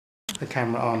the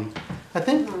camera on. I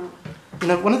think,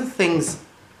 one of the things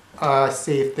I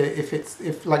see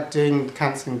if like doing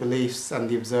cancelling beliefs and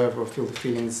the observer or feel the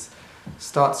feelings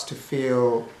starts to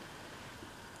feel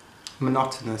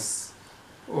monotonous,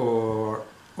 or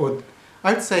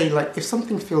I would say, like, if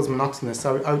something feels monotonous,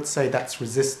 I would say that's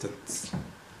resistance.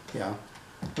 Yeah.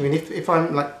 I mean, if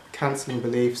I'm like cancelling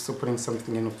beliefs or putting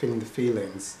something in or feeling the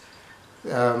feelings,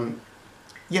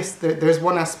 yes, there's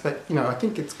one aspect, I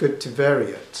think it's good to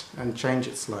vary it and change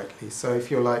it slightly. So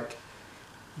if you're like,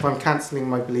 if I'm cancelling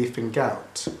my belief in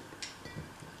gout,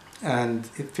 and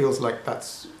it feels like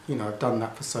that's, I've done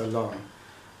that for so long,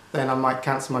 then I might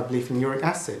cancel my belief in uric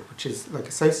acid, which is like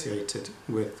associated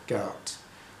with gout.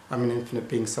 I'm an infinite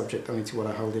being subject only to what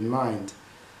I hold in mind.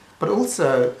 But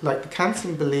also, like the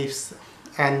cancelling beliefs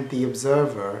and the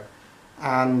observer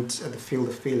and the field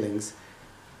of feelings,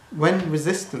 when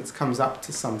resistance comes up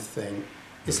to something,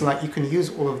 it's like you can use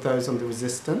all of those on the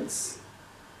resistance.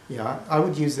 Yeah, I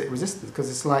would use it resistance because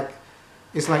it's like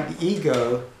the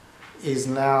ego is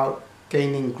now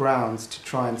gaining grounds to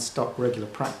try and stop regular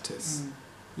practice.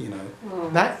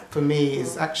 That for me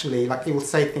is actually like, it will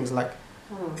say things like,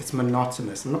 it's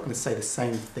monotonous. I'm not going to say the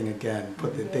same thing again.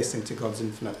 Put this into God's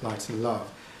infinite light and love.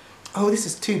 Oh, this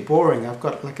is too boring. I've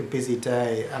got like a busy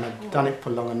day and I've done it for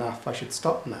long enough. I should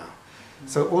stop now.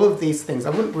 So all of these things, I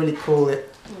wouldn't really call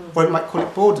it, or it might call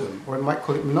it boredom, or it might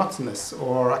call it monotonous,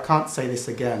 or I can't say this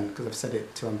again because I've said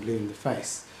it till I'm blue in the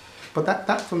face. But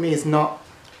that for me is not,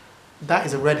 that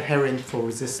is a red herring for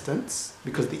resistance,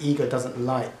 because the ego doesn't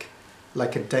like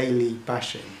a daily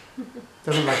bashing. It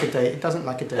doesn't like a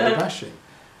daily bashing.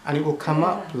 And it will come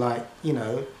up like,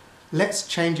 let's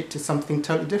change it to something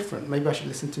totally different. Maybe I should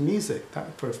listen to music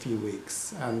for a few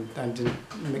weeks and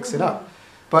mix it up.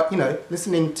 But,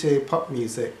 listening to pop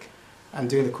music and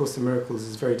doing the Course in Miracles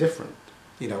is very different.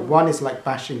 One is like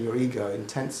bashing your ego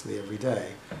intensely every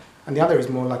day, and the other is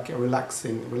more like a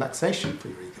relaxation for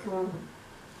your ego.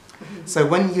 So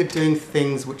when you're doing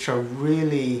things which are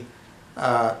really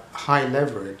high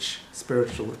leverage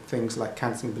spiritual things like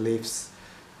cancelling beliefs,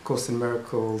 Course in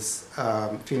Miracles,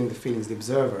 feeling the feelings, the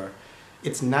observer,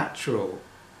 it's natural.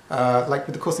 Like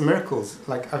with the Course in Miracles,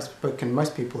 like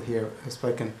most people here have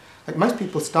spoken, like most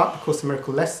people start the Course in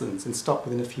Miracle lessons and stop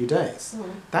within a few days.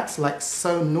 That's like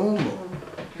so normal.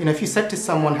 If you said to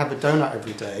someone, have a donut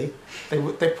every day,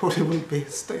 they probably wouldn't be,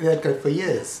 they'd go for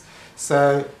years.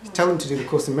 So you tell them to do the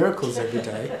Course in Miracles every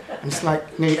day, and it's like,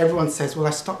 everyone says, well,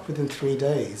 I stopped within 3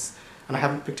 days and I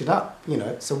haven't picked it up,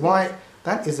 So why,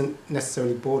 that isn't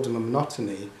necessarily boredom or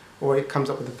monotony, or it comes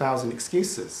up with 1,000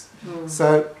 excuses.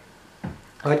 So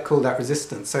I'd call that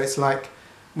resistance. So it's like,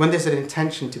 when there's an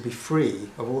intention to be free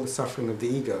of all the suffering of the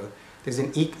ego, there's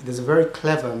a very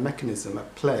clever mechanism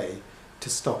at play to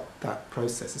stop that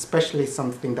process, especially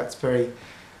something that's very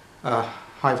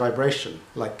high vibration,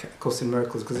 like A Course in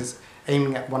Miracles, because it's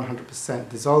aiming at 100%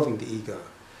 dissolving the ego.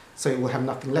 So it will have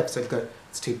nothing left. So it'll go,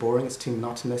 it's too boring, it's too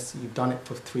monotonous, you've done it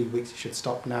for 3 weeks, you should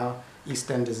stop now,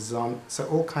 EastEnders is on. So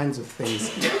all kinds of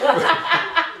things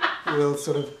will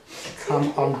sort of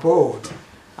come on board.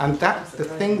 And that the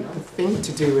thing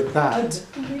to do with that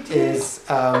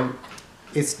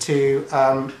is to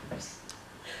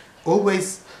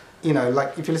always,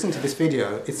 like if you listen to this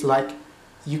video, it's like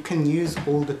you can use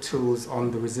all the tools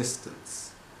on the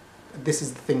resistance. This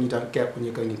is the thing you don't get when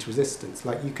you're going into resistance.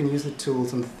 Like you can use the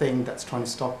tools on the thing that's trying to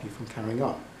stop you from carrying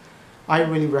on. I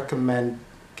really recommend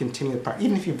continuing the practice,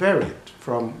 even if you vary it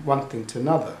from one thing to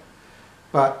another.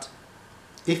 But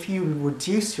if you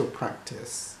reduce your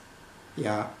practice,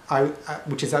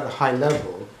 which is at a high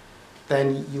level,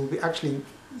 then you'll be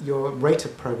your rate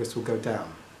of progress will go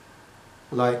down.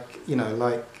 Like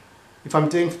if I'm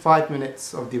doing 5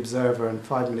 minutes of the observer and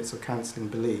 5 minutes of cancelling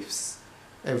beliefs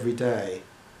every day,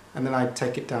 and then I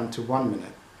take it down to 1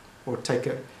 minute, or take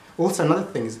it. Also, another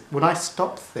thing is when I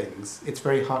stop things, it's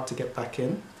very hard to get back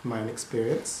in, from my own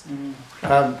experience.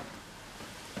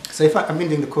 So if I've been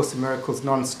doing the Course in Miracles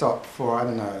non-stop for, I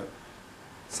don't know,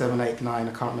 7, 8, 9,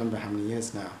 I can't remember how many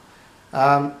years now.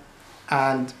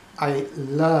 And I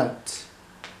learnt,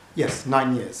 yes,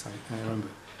 9 years, I remember.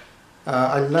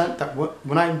 I learnt that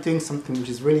when I'm doing something which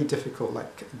is really difficult,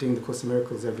 like doing the Course in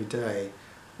Miracles every day,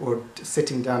 or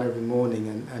sitting down every morning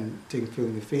and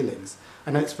feeling the feelings,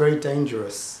 I know it's very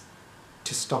dangerous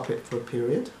to stop it for a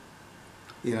period,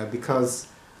 because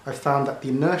I found that the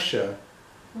inertia,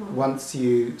 once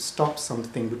you stop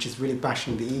something which is really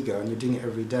bashing the ego and you're doing it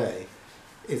every day,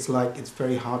 it's like it's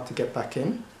very hard to get back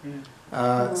in.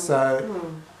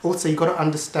 So also you've got to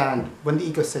understand, when the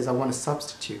ego says I want to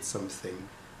substitute something,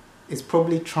 it's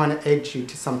probably trying to edge you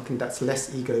to something that's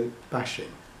less ego bashing.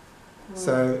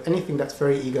 So anything that's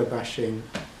very ego bashing,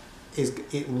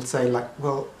 it will say like,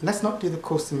 well, let's not do the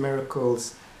Course in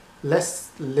Miracles,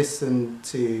 let's listen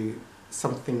to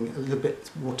something a little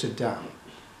bit watered down,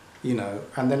 you know,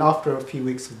 and then after a few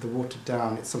weeks of the watered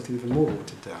down, it's something even more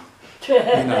watered down,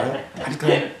 you know, and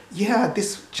going, yeah,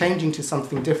 this changing to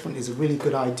something different is a really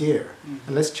good idea,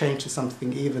 and let's change to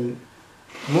something even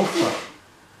more fun.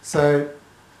 So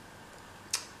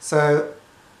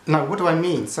now what do I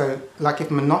mean? So like if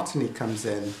monotony comes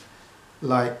in,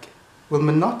 like, well,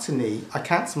 monotony, I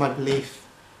cancel my belief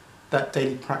that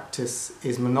daily practice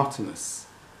is monotonous.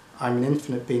 I'm an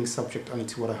infinite being subject only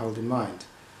to what I hold in mind.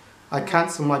 I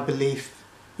cancel my belief,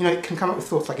 you know, it can come up with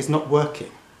thoughts like it's not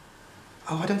working.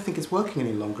 Oh, I don't think it's working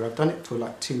any longer. I've done it for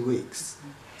like 2 weeks.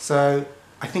 So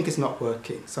I think it's not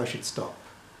working, so I should stop.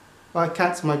 Well, I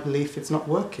cancel my belief it's not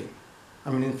working.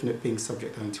 I'm an infinite being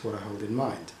subject only to what I hold in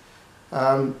mind.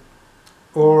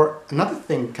 Or another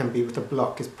thing can be with a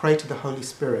block is pray to the Holy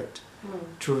Spirit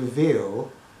to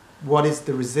reveal what is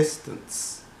the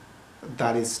resistance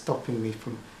that is stopping me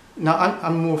from... Now,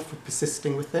 I'm more for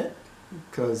persisting with it,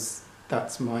 because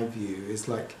that's my view, is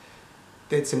like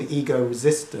it's an ego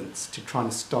resistance to trying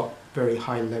to stop very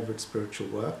high leverage spiritual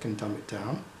work and dumb it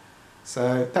down.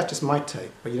 So that's just my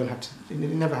take, but you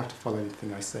never have to follow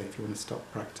anything I say if you want to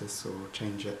stop practice or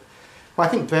change it. But I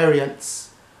think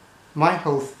variance, my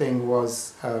whole thing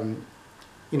was,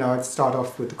 you know, I'd start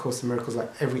off with the Course in Miracles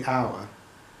like every hour,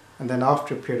 and then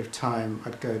after a period of time,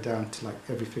 I'd go down to like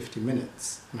every 50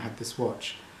 minutes and have this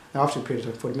watch. Now after a period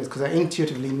of 40 minutes, because I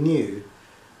intuitively knew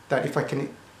that if I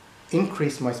can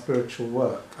increase my spiritual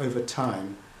work over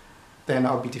time, then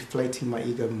I'll be deflating my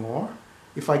ego more.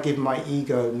 If I give my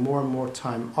ego more and more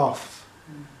time off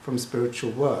from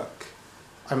spiritual work,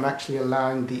 I'm actually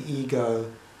allowing the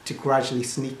ego to gradually,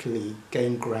 sneakily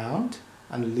gain ground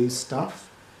and lose stuff.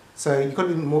 So you've got to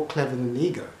be more clever than the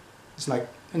ego. It's like,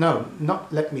 no,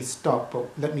 not let me stop, but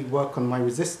let me work on my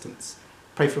resistance.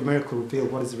 Pray for a miracle, reveal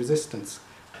what is the resistance.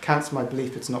 I cancel my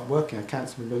belief it's not working. I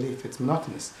cancel my belief it's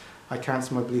monotonous. I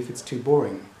cancel my belief it's too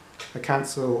boring. I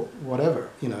cancel whatever,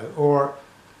 you know, or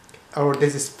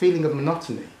there's this feeling of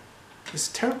monotony. This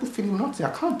terrible feeling of monotony.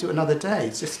 I can't do it another day.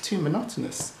 It's just too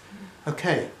monotonous.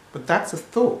 Okay, but that's a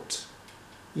thought,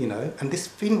 you know, and this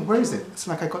feeling, where is it? It's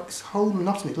like I got this whole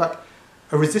monotony, like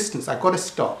a resistance. I've got to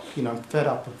stop, you know, I'm fed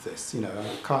up of this, you know,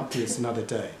 I can't do this another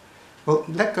day. Well,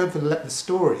 let go of the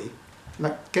story,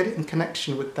 like get it in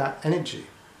connection with that energy.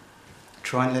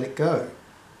 Try and let it go.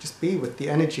 Just be with the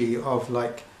energy of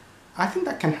like, I think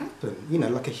that can happen, you know,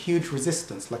 like a huge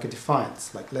resistance, like a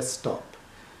defiance, like let's stop,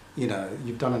 you know,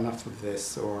 you've done enough of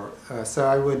this, or so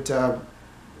I would,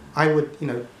 you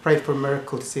know, pray for a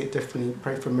miracle to see it differently,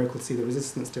 pray for a miracle to see the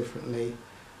resistance differently,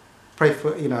 pray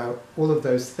for, you know, all of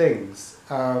those things.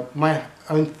 My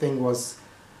own thing was,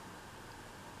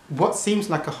 what seems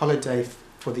like a holiday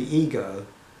for the ego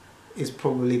is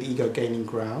probably the ego gaining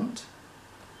ground.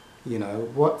 You know,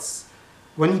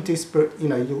 when you do you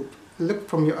know, you look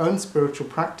from your own spiritual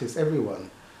practice,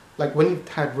 everyone. Like when you've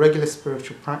had regular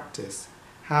spiritual practice,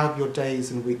 how have your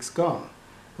days and weeks gone?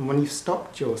 And when you've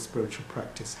stopped your spiritual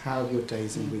practice, how have your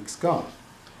days and weeks gone?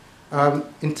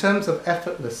 In terms of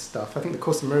effortless stuff, I think the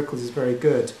Course in Miracles is very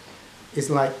good.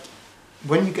 It's like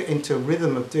when you get into a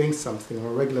rhythm of doing something on a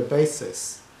regular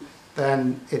basis,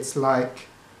 then it's like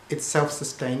it's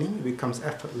self-sustaining, it becomes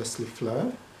effortlessly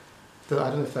flow. I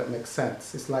don't know if that makes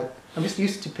sense. It's like, I'm just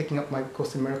used to picking up my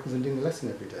Course in Miracles and doing the lesson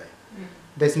every day.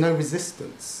 There's no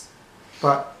resistance.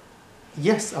 But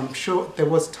yes, I'm sure there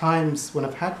was times when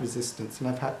I've had resistance and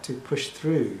I've had to push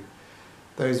through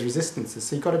those resistances.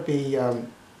 So you've got to be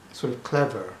sort of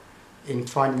clever in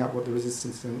finding out what the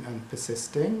resistance is and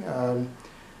persisting.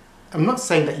 I'm not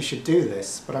saying that you should do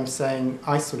this, but I'm saying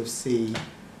I sort of see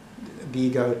the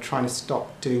ego trying to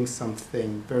stop doing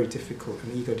something very difficult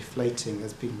and ego deflating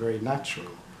as being very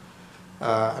natural,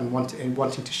 and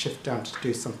wanting to shift down to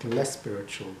do something less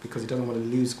spiritual because it doesn't want to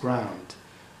lose ground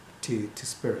to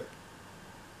spirit.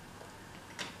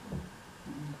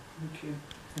 Thank you.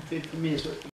 50 minutes.